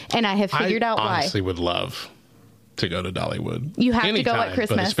Christmas. And I have figured out why. I honestly would love to go to Dollywood. You have to go at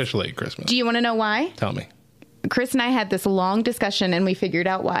Christmas. But especially at Christmas. Do you want to know why? Tell me. Chris and I had this long discussion and we figured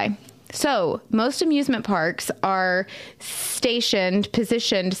out why. So most amusement parks are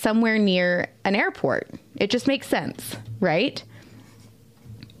positioned somewhere near an airport. It just makes sense, right?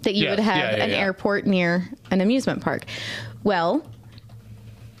 That you would have an airport near an amusement park. Well,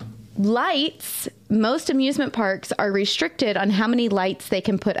 lights, most amusement parks are restricted on how many lights they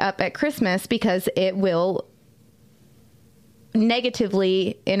can put up at Christmas because it will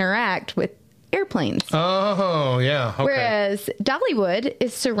negatively interact with airplanes. Oh, yeah. Okay. Whereas Dollywood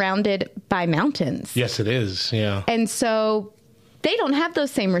is surrounded by mountains. Yes, it is. Yeah. And so they don't have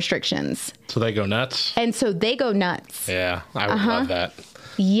those same restrictions. So they go nuts? And so they go nuts. Yeah, I would love that.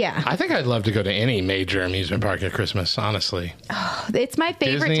 Yeah. I think I'd love to go to any major amusement park at Christmas, honestly. Oh, it's my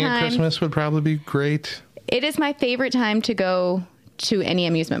favorite Disney time. at Christmas would probably be great. It is my favorite time to go to any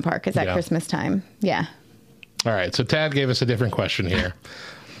amusement park is at Christmas time. Yeah. All right. So Tad gave us a different question here.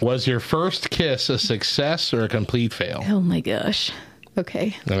 Was your first kiss a success or a complete fail? Oh my gosh.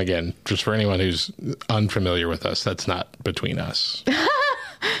 Okay. And again, just for anyone who's unfamiliar with us, that's not between us.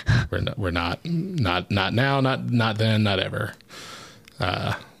 We're not now, not then, not ever.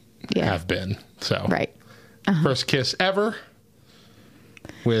 Have been. So right. First kiss ever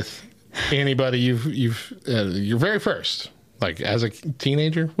with anybody you've your very first, like as a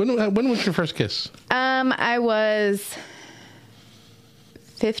teenager. When was your first kiss? I was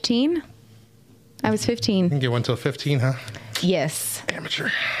 15. I was 15. You didn't get one till 15, huh? Yes. Amateur.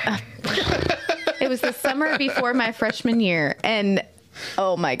 It was the summer before my freshman year, and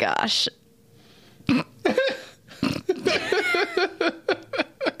oh my gosh. My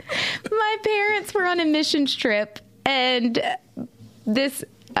parents were on a missions trip, and this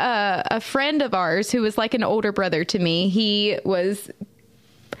a friend of ours who was like an older brother to me, he was,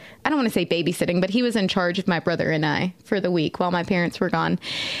 I don't want to say babysitting, but he was in charge of my brother and I for the week while my parents were gone.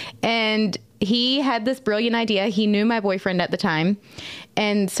 And he had this brilliant idea. He knew my boyfriend at the time.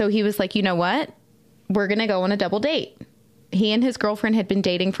 And so he was like, you know what? We're going to go on a double date. He and his girlfriend had been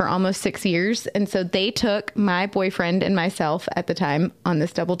dating for almost 6 years. And so they took my boyfriend and myself at the time on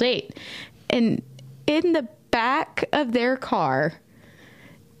this double date. And in the back of their car,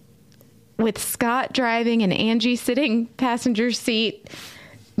 with Scott driving and Angie sitting passenger seat,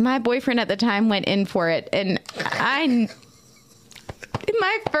 my boyfriend at the time went in for it. And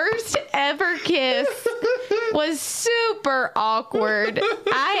my first ever kiss was super awkward.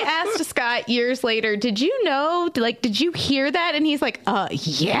 I asked Scott years later, did you know, like, did you hear that? And he's like,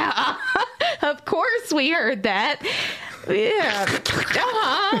 yeah, of course we heard that. Yeah.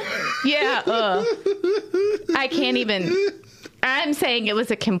 Yeah. I can't even. I'm saying it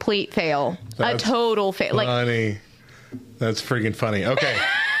was a complete fail. That's a total fail. Funny. That's freaking funny. Okay.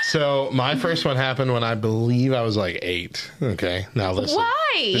 So my first one happened when I believe I was like 8. Okay. Now listen.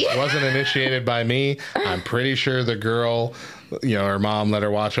 Why? This wasn't initiated by me. I'm pretty sure the girl, her mom let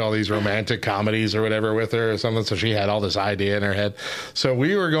her watch all these romantic comedies or whatever with her or something. So she had all this idea in her head. So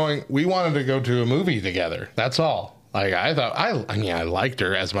we wanted to go to a movie together. That's all. Like I thought, I liked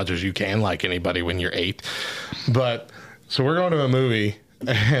her as much as you can like anybody when you're 8. But so we're going to a movie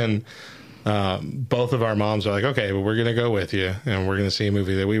and both of our moms are like, okay, well, we're going to go with you and we're going to see a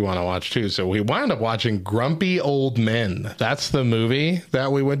movie that we want to watch too. So we wound up watching Grumpy Old Men. That's the movie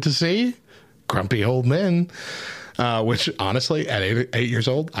that we went to see. Grumpy Old Men. Which honestly, at 8 years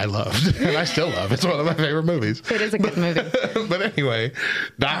old, I loved, and I still love. It's one of my favorite movies. It is a good movie. But anyway,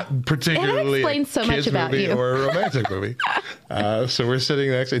 not particularly it explains so a kids much about movie you. or a romantic movie. So we're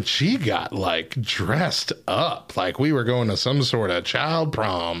sitting next, and she got like dressed up, like we were going to some sort of child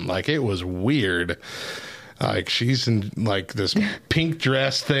prom. Like it was weird. Like she's in like this pink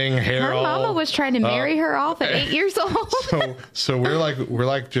dress thing, hair. Her mama was trying to marry her off at 8 years old. So we're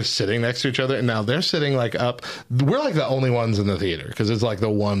like just sitting next to each other, and now they're sitting like up. We're like the only ones in the theater because it's like the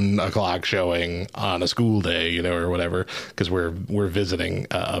 1 o'clock showing on a school day, or whatever. Because we're visiting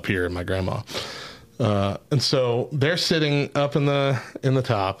up here in my grandma. And so they're sitting up in the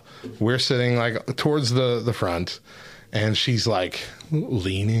top. We're sitting like towards the front. And she's like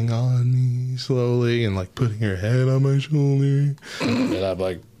leaning on me slowly and like putting her head on my shoulder. And I'm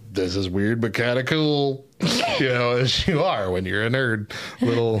like, this is weird, but kind of cool, as you are when you're a nerd,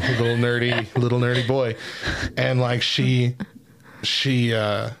 little nerdy boy. And like she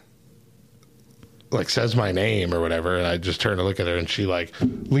like says my name or whatever. And I just turn to look at her and she like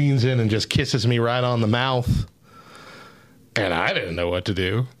leans in and just kisses me right on the mouth. And I didn't know what to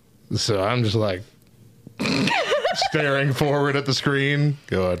do. So I'm just like, staring forward at the screen,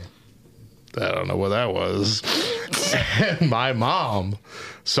 going, I don't know what that was. And my mom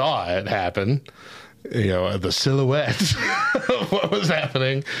saw it happen, the silhouette of what was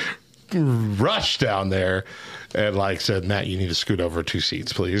happening, rushed down there and like said, Matt, you need to scoot over 2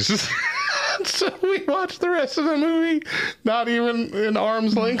 seats, please. So we watched the rest of the movie, not even in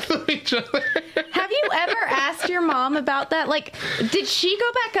arm's length of each other. Have you ever asked your mom about that? Like, did she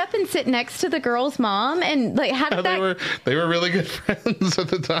go back up and sit next to the girl's mom? And like, how did that? They were really good friends at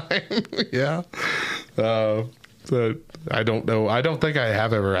the time. Yeah. So I don't know. I don't think I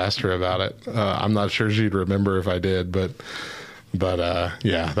have ever asked her about it. I'm not sure she'd remember if I did, but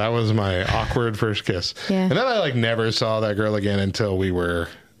yeah, that was my awkward first kiss. Yeah. And then I like never saw that girl again until we were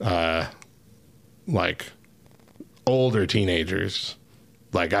like older teenagers.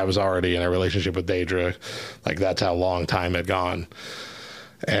 Like I was already in a relationship with Daedra. Like that's how long time had gone.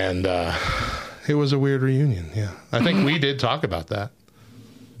 And it was a weird reunion. Yeah. I think we did talk about that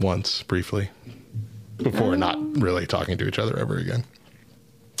once briefly before not really talking to each other ever again.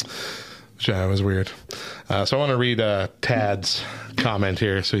 Which was weird. So I want to read Tad's comment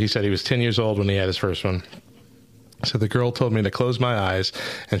here. So he said he was 10 years old when he had his first one. So the girl told me to close my eyes,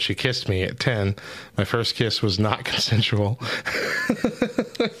 and she kissed me at 10. My first kiss was not consensual.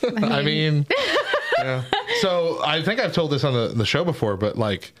 I mean, yeah. So I think I've told this on the show before, but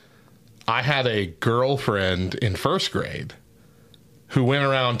like I had a girlfriend in first grade who went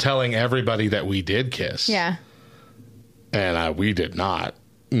around telling everybody that we did kiss. Yeah. And we did not.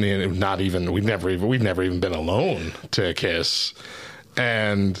 I mean, not even, we've never even been alone to kiss.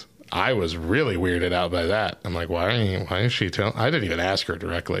 And I was really weirded out by that. I'm like, why is she telling? I didn't even ask her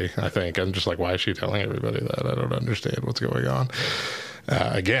directly, I think. I'm just like, why is she telling everybody that? I don't understand what's going on.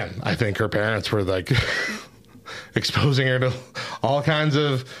 Again, I think her parents were like exposing her to all kinds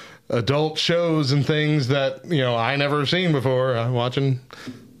of adult shows and things that, I never seen before. Watching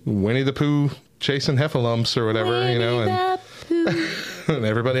Winnie the Pooh chasing heffalumps or whatever, and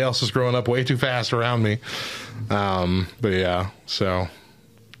everybody else is growing up way too fast around me. But yeah, so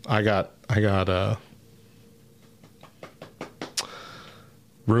I got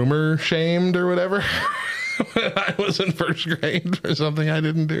rumor shamed or whatever when I was in first grade for something I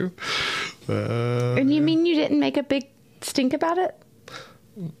didn't do. And you mean you didn't make a big stink about it?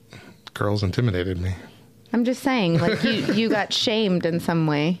 Girls intimidated me. I'm just saying, like you got shamed in some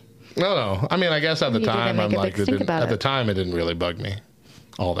way. No. I mean, I guess at the time, I'm like, at the time, it didn't really bug me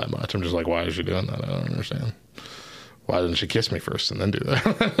all that much. I'm just like, why is she doing that? I don't understand. Why didn't she kiss me first and then do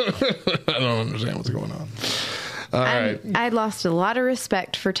that? I don't understand what's going on. All right. I lost a lot of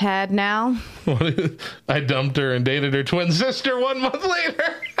respect for Tad now. I dumped her and dated her twin sister 1 month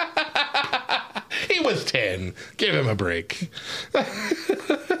later. He was 10. 10. Give him a break.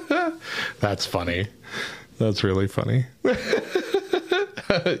 That's funny. That's really funny.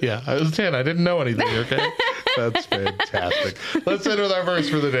 Yeah, I was 10. I didn't know anything, okay? That's fantastic. Let's end with our verse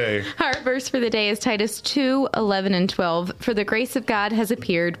for the day. Our verse for the day is Titus 2:11 and 12. For the grace of God has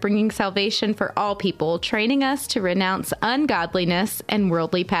appeared, bringing salvation for all people, training us to renounce ungodliness and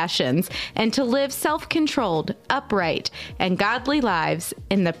worldly passions, and to live self-controlled, upright, and godly lives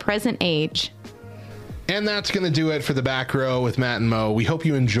in the present age. And that's going to do it for the back row with Matt and Mo. We hope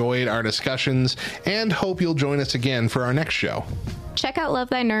you enjoyed our discussions and hope you'll join us again for our next show. Check out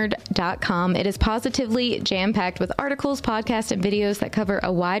lovethynerd.com. It is positively jam-packed with articles, podcasts, and videos that cover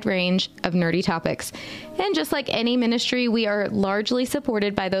a wide range of nerdy topics. And just like any ministry, we are largely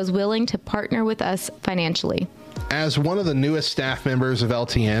supported by those willing to partner with us financially. As one of the newest staff members of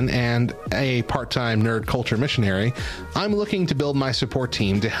LTN and a part-time nerd culture missionary, I'm looking to build my support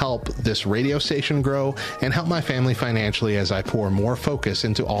team to help this radio station grow and help my family financially as I pour more focus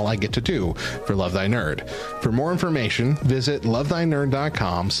into all I get to do for Love Thy Nerd. For more information, visit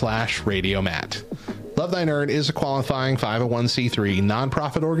lovethynerd.com/radiomat. Love Thy Nerd is a qualifying 501c3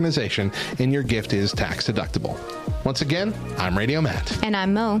 nonprofit organization, and your gift is tax deductible. Once again, I'm Radio Matt. And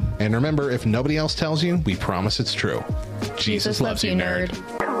I'm Mo. And remember, if nobody else tells you, we promise it's true. Jesus loves you, nerd.